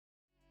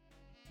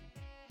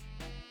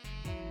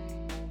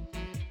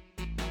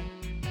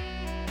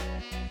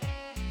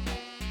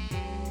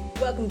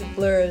Welcome to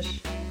Flourish,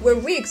 where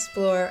we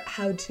explore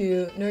how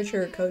to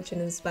nurture, coach,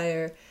 and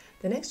inspire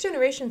the next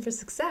generation for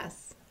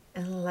success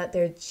and let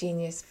their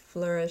genius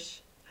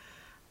flourish.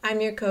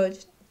 I'm your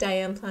coach,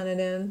 Diane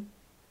Planadin,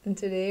 and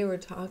today we're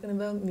talking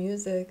about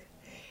music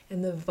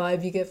and the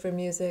vibe you get from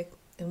music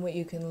and what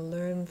you can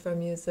learn from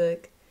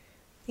music,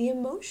 the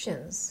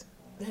emotions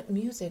that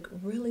music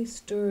really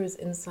stirs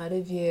inside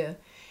of you,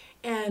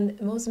 and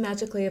most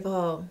magically of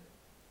all,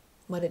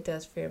 what it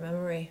does for your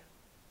memory.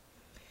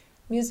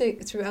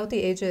 Music throughout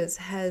the ages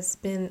has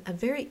been a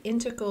very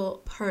integral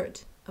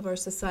part of our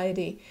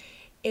society,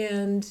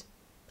 and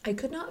I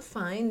could not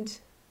find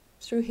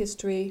through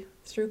history,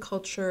 through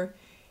culture,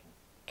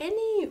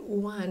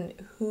 anyone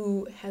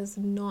who has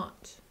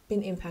not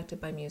been impacted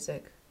by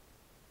music.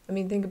 I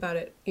mean, think about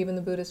it. Even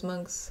the Buddhist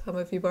monks hum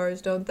a few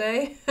bars, don't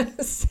they?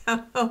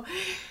 So,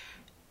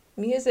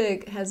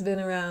 music has been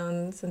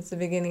around since the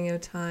beginning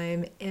of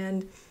time,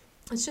 and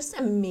it's just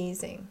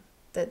amazing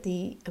that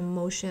the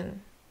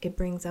emotion it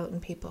brings out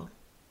in people.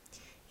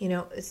 You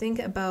know, think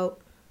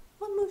about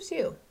what moves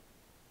you.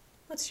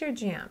 What's your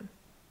jam?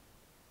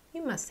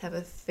 You must have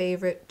a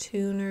favorite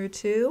tune or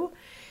two,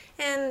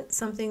 and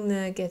something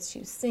that gets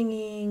you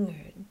singing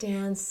or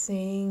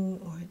dancing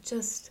or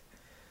just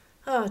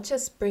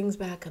brings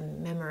back a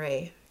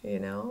memory, you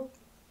know?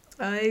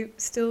 I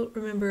still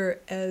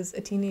remember as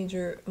a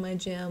teenager, my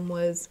jam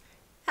was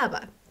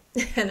ABBA,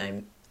 and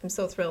I'm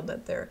so thrilled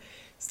that they're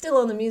still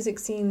on the music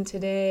scene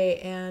today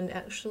and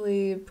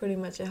actually pretty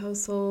much a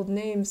household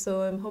name,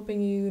 so I'm hoping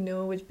you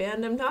know which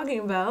band I'm talking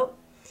about.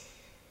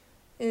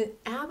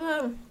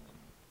 ABBA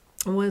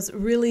was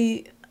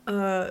really,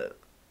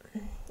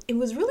 it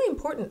was really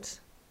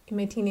important in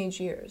my teenage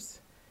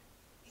years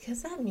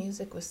because that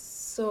music was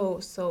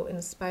so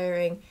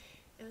inspiring.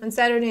 On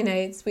Saturday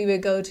nights, we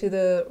would go to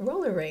the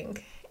roller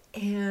rink,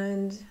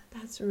 and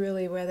that's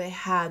really where they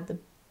had the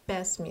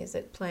best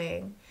music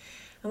playing.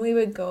 And we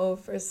would go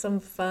for some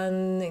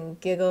fun and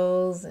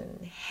giggles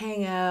and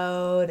hang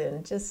out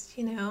and just,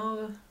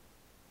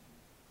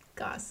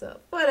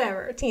 gossip,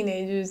 whatever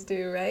teenagers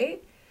do,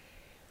 right?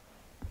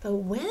 But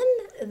when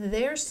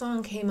their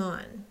song came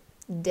on,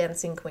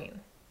 Dancing Queen,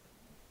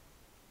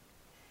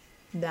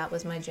 that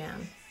was my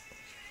jam.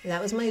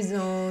 That was my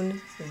zone.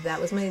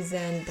 That was my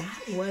zen.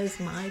 That was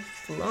my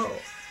flow.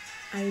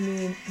 I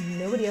mean,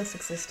 nobody else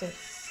existed.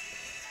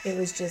 It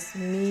was just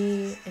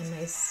me and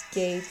my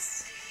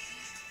skates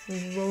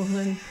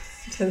rolling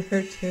to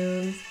their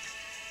tunes,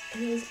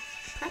 and it was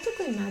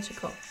practically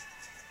magical,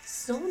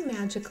 so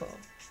magical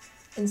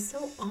and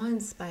so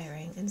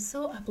awe-inspiring and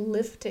so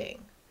uplifting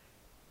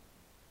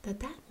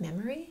that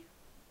memory,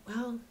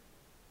 well,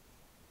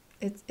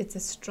 it's a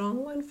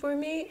strong one for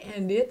me,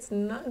 and it's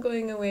not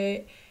going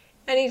away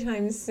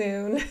anytime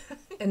soon.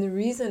 And the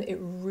reason it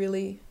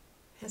really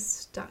has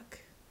stuck,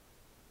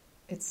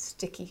 it's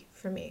sticky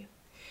for me,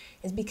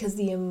 is because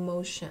the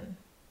emotion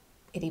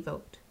it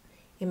evoked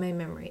in my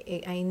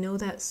memory. I know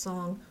that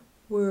song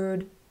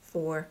word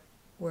for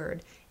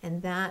word.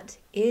 And that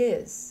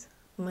is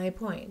my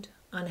point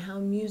on how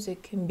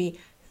music can be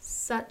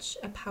such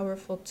a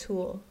powerful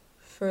tool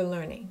for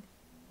learning.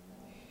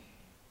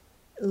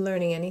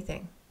 Learning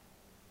anything,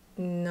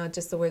 not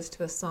just the words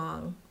to a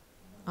song,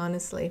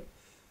 honestly.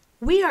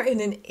 We are in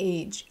an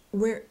age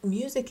where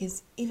music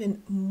is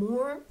even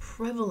more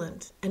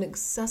prevalent and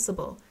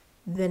accessible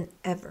than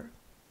ever.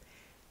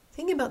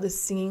 Think about the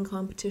singing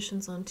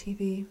competitions on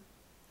TV.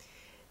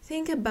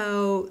 Think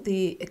about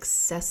the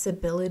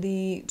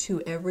accessibility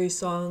to every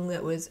song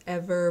that was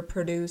ever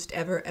produced,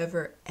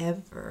 ever.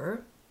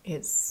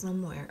 It's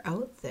somewhere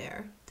out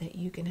there that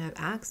you can have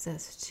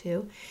access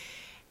to.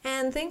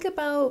 And think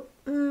about,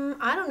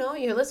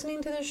 you're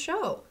listening to this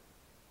show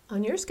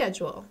on your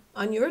schedule,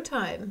 on your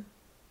time,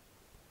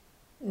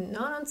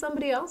 not on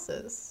somebody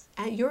else's,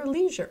 at your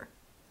leisure.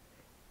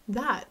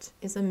 That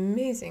is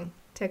amazing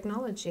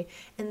technology.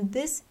 And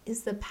this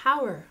is the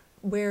power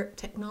where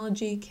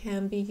technology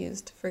can be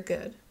used for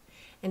good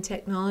and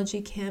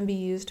technology can be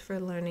used for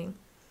learning.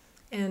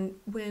 And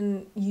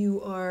when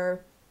you are,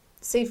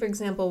 say for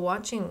example,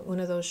 watching one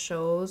of those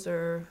shows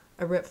or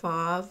a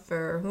rip-off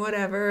or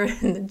whatever,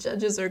 and the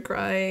judges are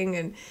crying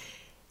and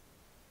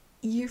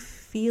you're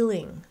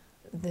feeling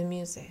the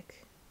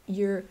music,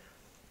 you're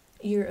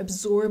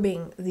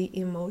absorbing the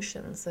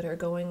emotions that are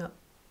going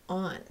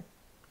on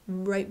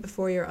right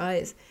before your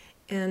eyes,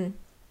 and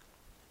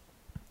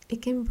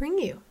it can bring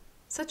you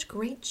such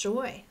great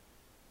joy.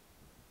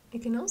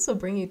 It can also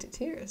bring you to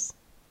tears.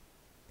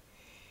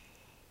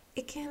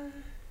 It can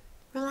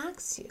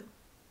relax you.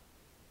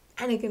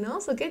 And it can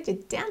also get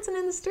you dancing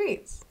in the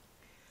streets.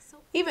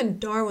 Even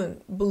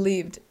Darwin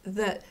believed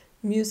that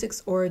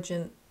music's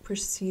origin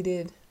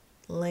preceded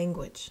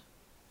language.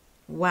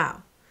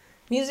 Wow.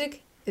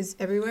 Music is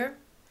everywhere,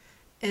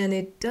 and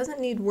it doesn't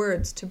need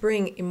words to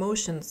bring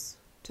emotions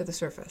to the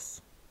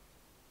surface.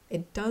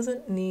 It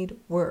doesn't need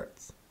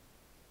words.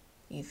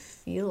 You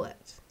feel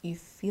it. You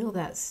feel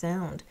that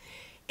sound.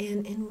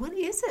 And what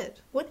is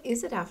it? What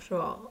is it, after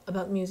all,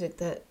 about music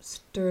that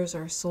stirs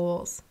our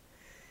souls?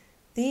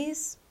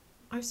 These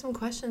are some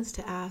questions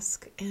to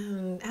ask,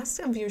 and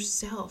ask of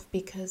yourself,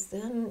 because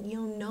then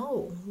you'll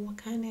know what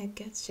kind of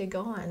gets you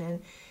going,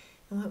 and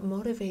what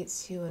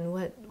motivates you, and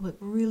what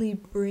really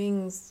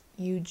brings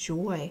you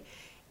joy.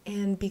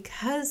 And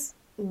because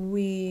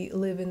we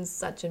live in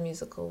such a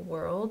musical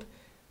world,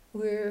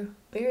 we're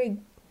very,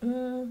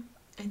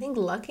 I think,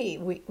 lucky.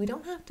 We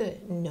don't have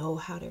to know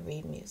how to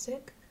read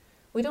music.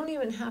 We don't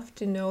even have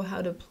to know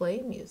how to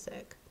play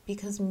music,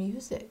 because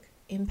music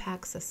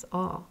impacts us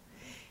all.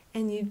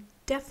 And you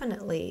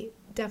definitely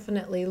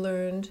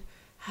learned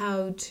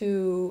how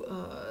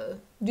to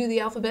do the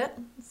alphabet,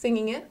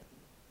 singing it.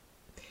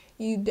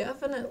 You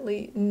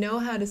definitely know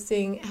how to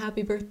sing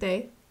Happy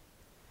Birthday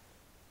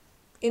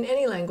in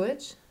any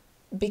language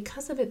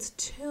because of its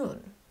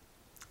tune.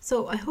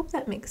 So I hope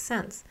that makes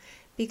sense,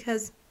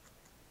 because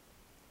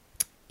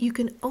you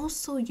can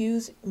also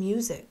use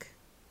music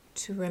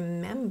to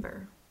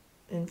remember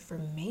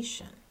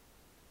information.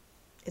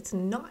 It's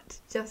not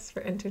just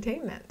for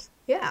entertainment.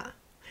 Yeah.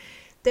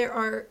 There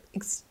are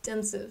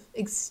extensive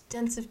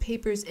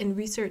papers and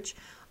research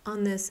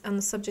on this, on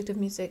the subject of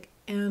music,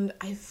 and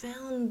I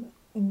found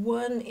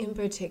one in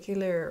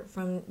particular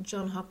from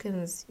Johns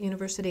Hopkins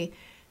University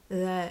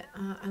that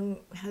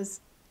has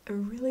a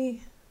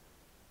really,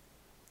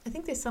 I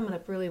think they sum it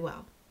up really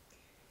well.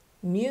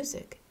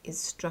 Music is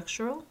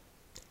structural,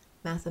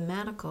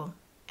 mathematical,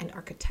 and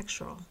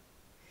architectural.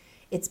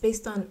 It's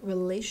based on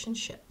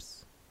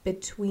relationships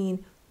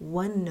between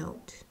one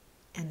note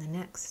and the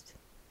next.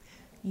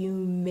 You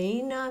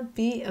may not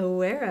be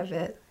aware of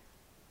it,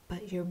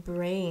 but your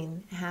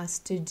brain has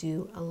to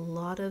do a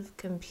lot of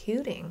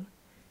computing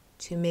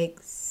to make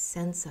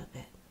sense of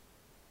it.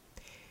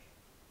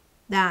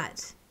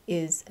 That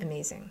is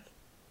amazing.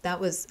 That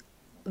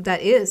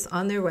is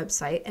on their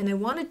website, and I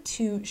wanted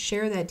to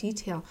share that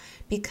detail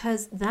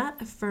because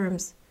that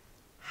affirms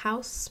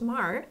how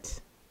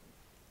smart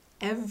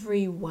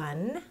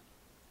everyone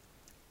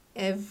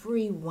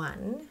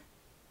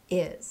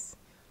is.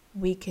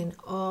 We can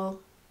all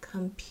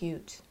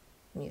compute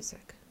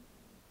music.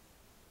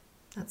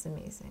 That's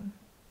amazing.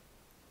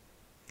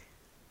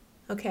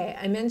 Okay,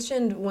 I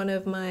mentioned one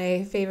of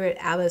my favorite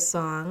ABBA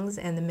songs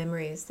and the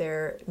memories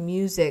their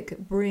music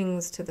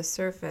brings to the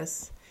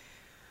surface.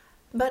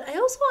 But I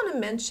also want to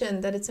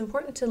mention that it's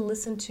important to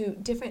listen to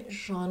different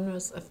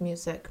genres of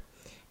music.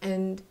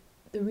 And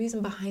the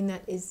reason behind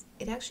that is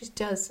it actually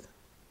does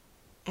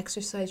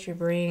exercise your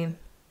brain.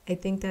 I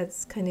think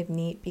that's kind of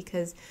neat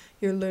because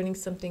you're learning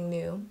something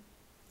new,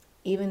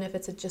 even if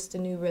it's just a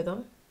new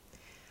rhythm.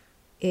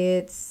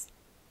 It's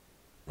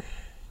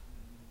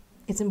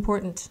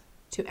important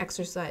to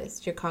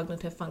exercise your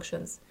cognitive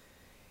functions,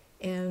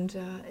 and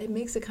it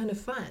makes it kind of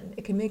fun.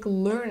 It can make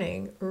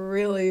learning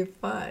really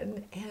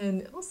fun,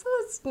 and also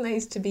it's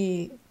nice to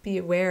be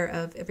aware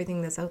of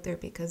everything that's out there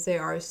because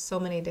there are so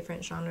many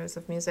different genres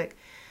of music.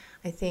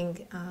 I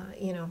think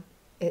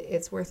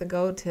it's worth a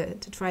go to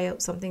try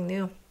out something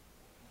new.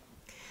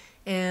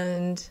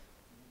 And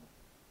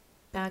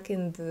back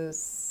in the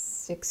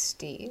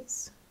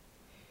 60s,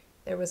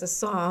 there was a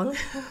song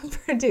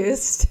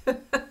produced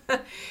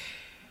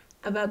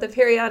about the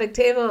periodic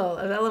table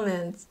of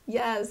elements.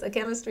 Yes, a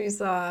chemistry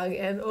song.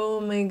 And oh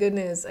my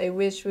goodness, I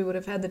wish we would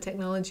have had the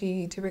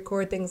technology to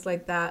record things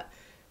like that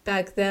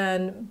back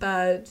then.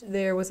 But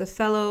there was a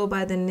fellow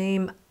by the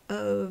name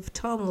of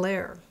Tom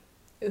Lehrer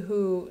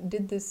who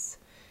did this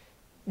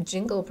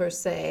jingle, per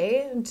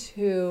se,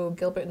 to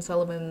Gilbert and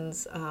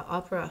Sullivan's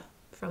opera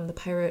from The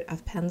Pirate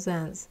of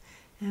Penzance.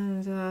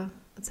 And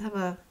let's have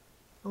a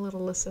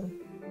little listen.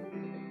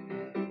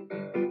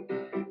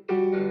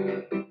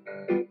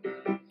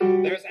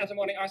 There's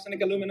antimony,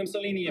 arsenic, aluminum,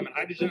 selenium, and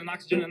hydrogen, and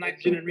oxygen, and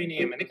nitrogen, and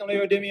rhenium, and nickel,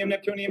 neodymium,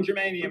 neptunium,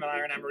 germanium, and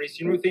iron,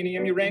 americium,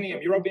 ruthenium, uranium,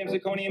 europium,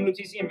 zirconium,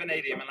 lutetium,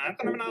 vanadium, and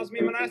lanthanum, and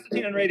osmium, and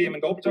astatine, and radium,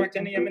 and gold,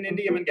 actinium, and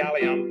indium, and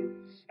gallium,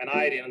 and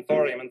iodine, and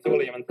thorium, and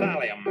thulium, and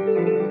thallium.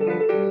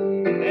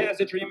 There's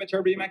yttrium,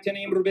 ytterbium,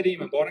 actinium,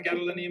 rubidium, and boron,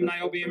 gadolinium,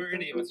 niobium,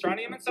 iridium, and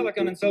strontium, and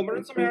silicon, and silver,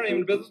 and samarium,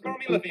 and bismuth,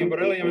 chromium, lithium,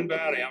 beryllium, and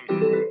barium.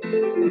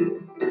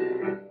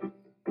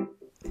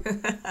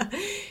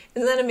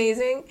 Isn't that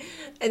amazing?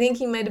 I think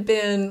he might have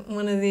been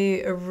one of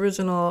the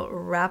original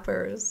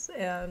rappers.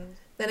 And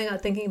then I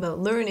got thinking about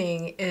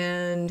learning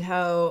and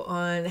how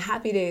on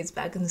Happy Days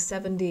back in the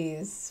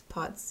 70s,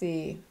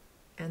 Potsy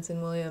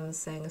Anson Williams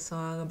sang a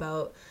song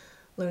about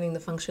learning the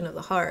function of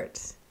the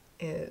heart.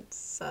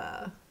 It's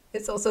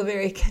also a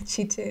very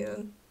catchy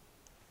tune.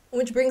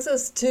 Which brings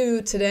us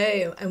to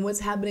today and what's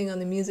happening on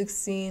the music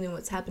scene and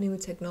what's happening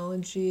with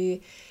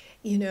technology.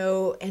 You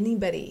know,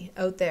 anybody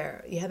out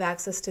there, you have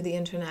access to the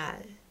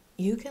internet,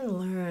 you can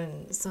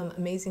learn some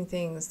amazing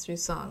things through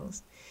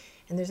songs.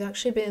 And there's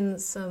actually been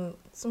some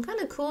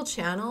kind of cool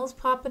channels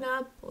popping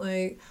up,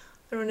 like,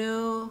 I don't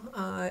know,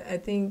 I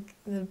think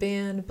the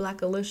band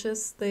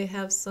Blackalicious, they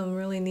have some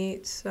really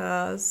neat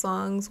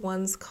songs.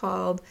 One's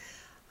called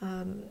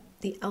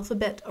The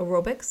Alphabet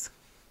Aerobics.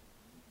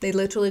 They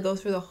literally go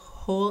through the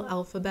whole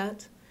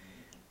alphabet,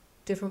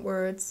 different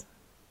words.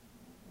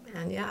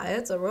 And yeah,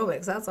 it's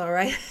aerobics, that's all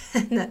right.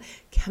 And the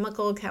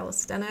chemical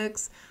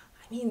calisthenics.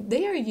 I mean,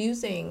 they are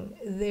using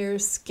their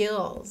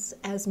skills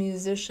as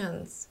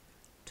musicians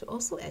to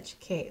also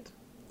educate.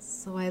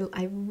 So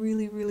I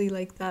really, really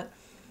like that.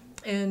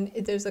 And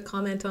there's a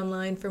comment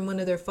online from one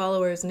of their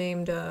followers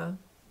named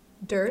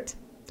Dirt,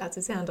 that's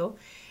his handle,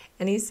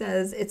 and he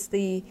says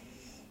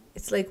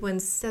it's like when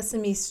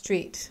Sesame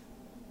Street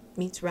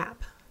meets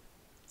rap.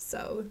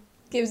 So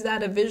gives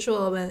that a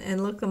visual,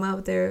 and look them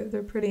up.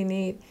 They're pretty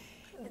neat.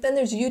 Then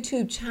there's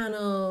YouTube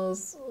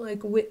channels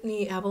like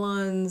Whitney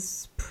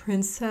Avalon's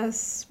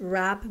Princess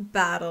Rap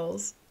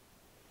Battles.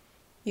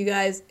 You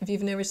guys, if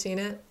you've never seen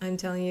it, I'm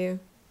telling you,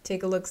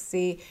 take a look,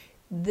 see.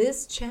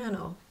 This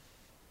channel,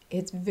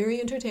 it's very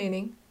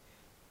entertaining,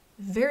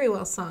 very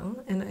well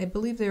sung, and I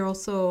believe they're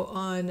also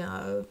on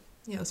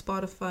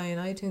Spotify and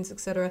iTunes,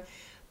 etc.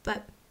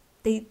 But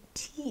they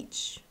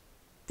teach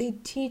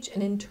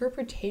an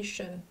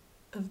interpretation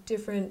of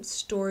different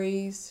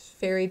stories,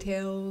 fairy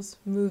tales,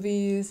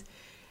 movies,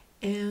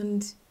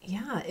 and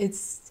yeah,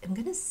 I'm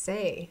gonna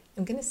say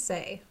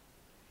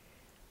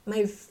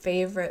my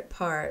favorite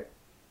part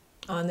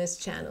on this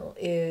channel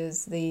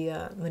is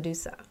the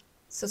Medusa.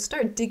 So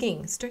start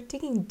digging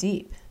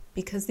deep,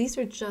 because these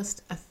are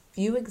just a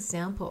few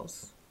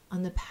examples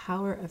on the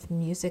power of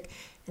music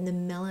and the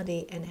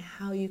melody and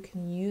how you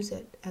can use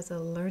it as a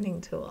learning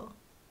tool.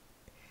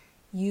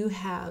 You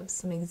have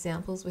some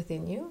examples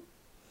within you,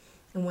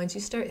 and once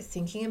you start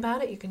thinking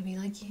about it, you're going to be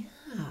like,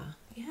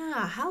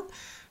 yeah, how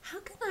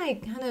can I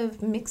kind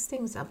of mix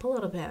things up a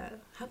little bit?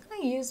 How can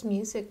I use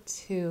music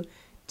to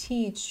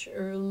teach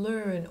or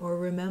learn or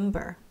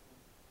remember?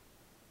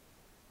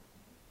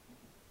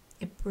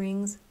 It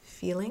brings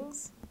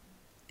feelings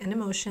and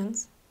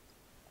emotions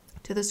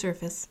to the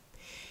surface,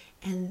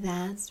 and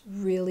that's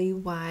really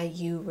why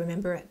you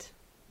remember it.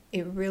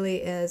 It really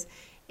is.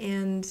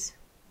 And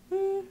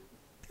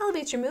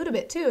elevates your mood a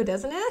bit too,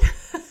 doesn't it?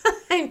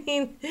 I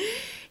mean,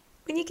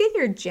 when you get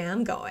your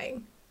jam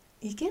going,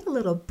 you get a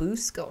little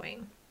boost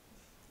going.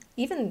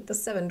 Even the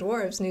Seven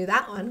Dwarfs knew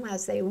that one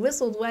as they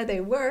whistled while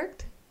they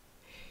worked.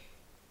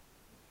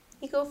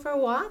 You go for a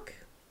walk,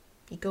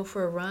 you go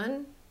for a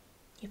run,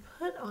 you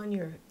put on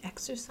your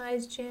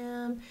exercise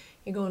jam,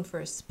 you're going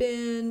for a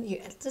spin,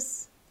 you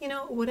just,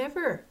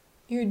 whatever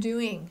you're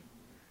doing,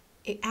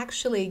 it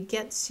actually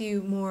gets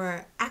you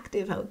more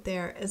active out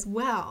there as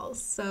well.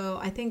 So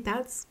I think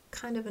that's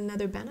kind of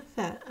another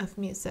benefit of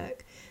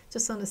music,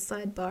 just on a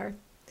sidebar.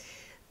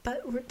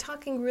 But we're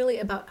talking really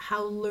about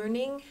how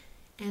learning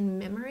and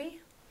memory,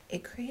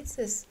 it creates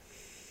this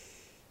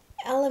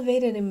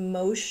elevated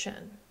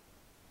emotion.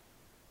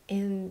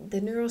 And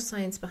the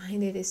neuroscience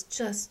behind it is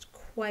just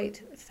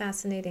quite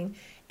fascinating,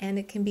 and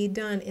it can be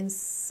done in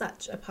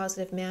such a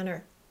positive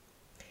manner.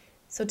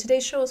 So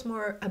today's show is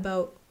more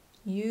about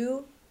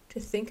you to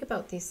think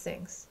about these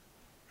things.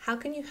 How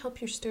can you help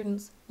your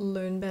students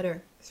learn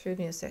better through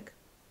music?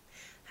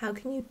 How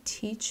can you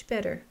teach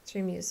better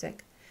through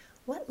music?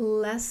 What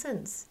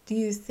lessons do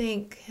you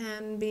think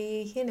can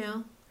be,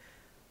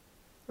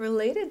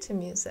 related to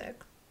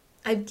music?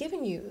 I've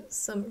given you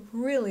some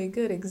really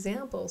good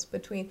examples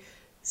between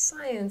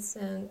science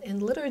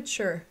and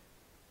literature,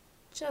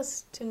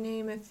 just to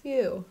name a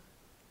few.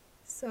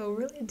 So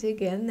really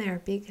dig in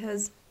there,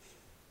 because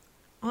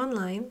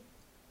online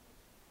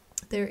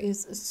there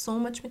is so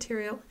much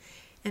material,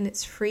 and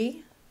it's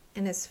free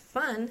and it's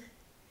fun,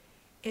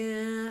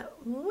 and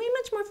way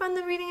much more fun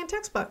than reading a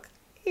textbook.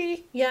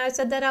 Yeah, I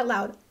said that out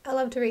loud. I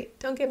love to read,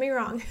 don't get me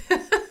wrong.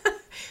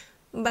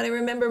 But I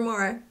remember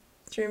more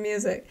through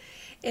music.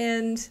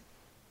 And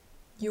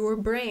your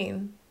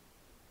brain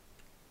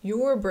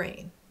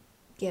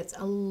gets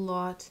a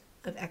lot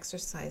of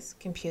exercise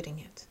computing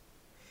it.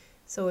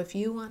 So if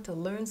you want to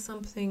learn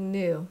something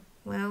new,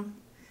 well,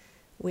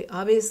 we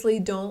obviously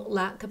don't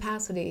lack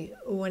capacity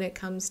when it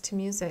comes to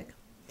music.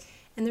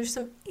 And there's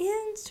some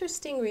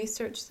interesting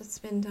research that's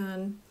been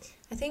done,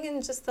 I think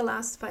in just the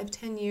last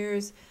 5-10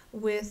 years,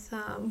 with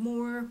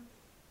more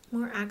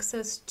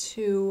access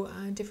to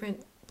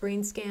different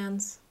brain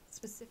scans,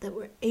 that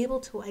we're able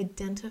to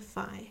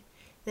identify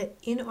that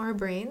in our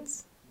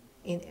brains,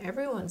 in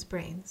everyone's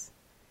brains,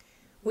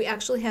 we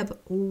actually have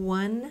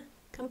one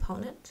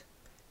component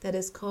that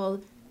is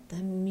called the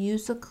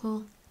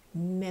musical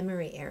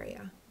memory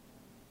area.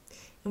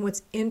 And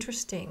what's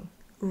interesting,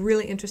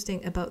 really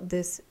interesting about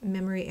this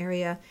memory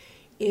area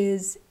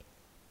is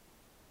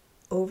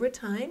over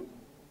time,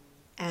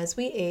 as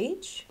we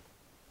age,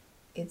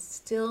 it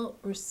still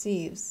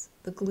receives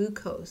the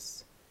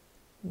glucose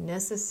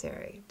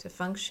necessary to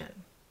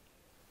function.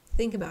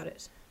 Think about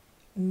it.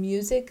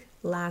 Music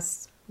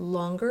lasts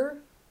longer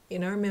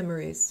in our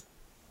memories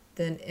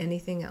than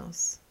anything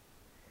else.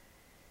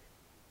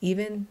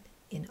 Even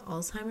in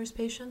Alzheimer's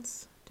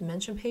patients,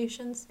 dementia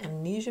patients,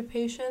 amnesia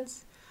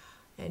patients,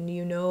 and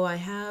I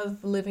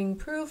have living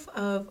proof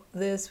of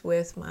this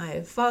with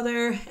my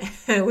father,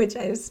 which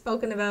I've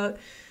spoken about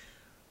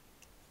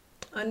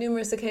on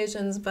numerous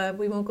occasions, but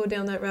we won't go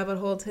down that rabbit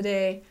hole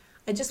today.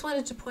 I just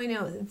wanted to point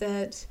out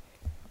that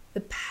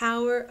the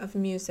power of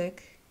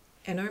music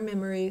and our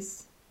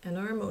memories and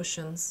our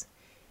emotions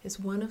is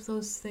one of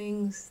those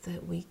things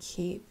that we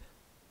keep.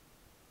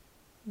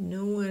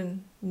 No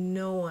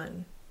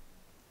one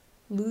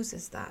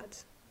loses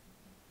that.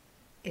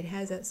 It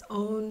has its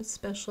own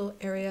special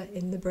area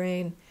in the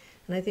brain,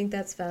 and I think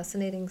that's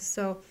fascinating.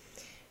 So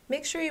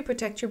make sure you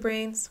protect your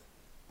brains,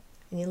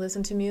 and you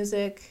listen to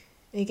music,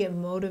 and you get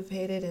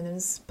motivated and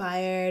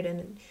inspired,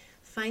 and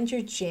find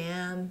your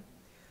jam.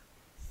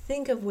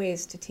 Think of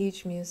ways to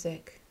teach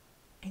music,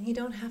 and you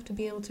don't have to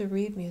be able to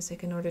read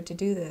music in order to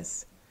do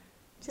this.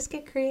 Just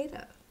get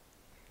creative,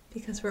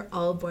 because we're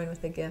all born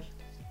with a gift.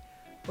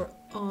 We're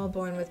all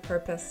born with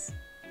purpose.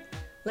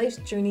 Life's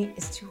journey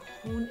is to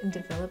hone and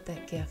develop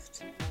that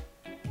gift,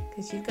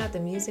 because you've got the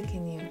music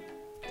in you,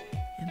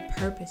 and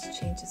purpose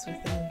changes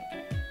within.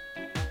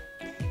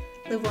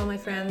 Live well, my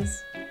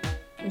friends.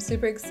 I'm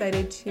super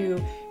excited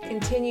to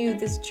continue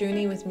this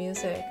journey with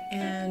music,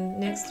 and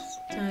next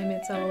time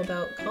it's all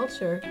about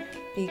culture,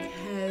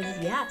 because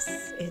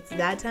yes, it's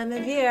that time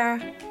of year,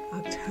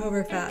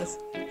 Oktoberfest,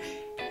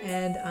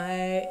 and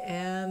I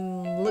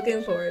am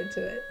looking forward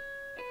to it.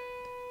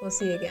 We'll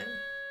see you again.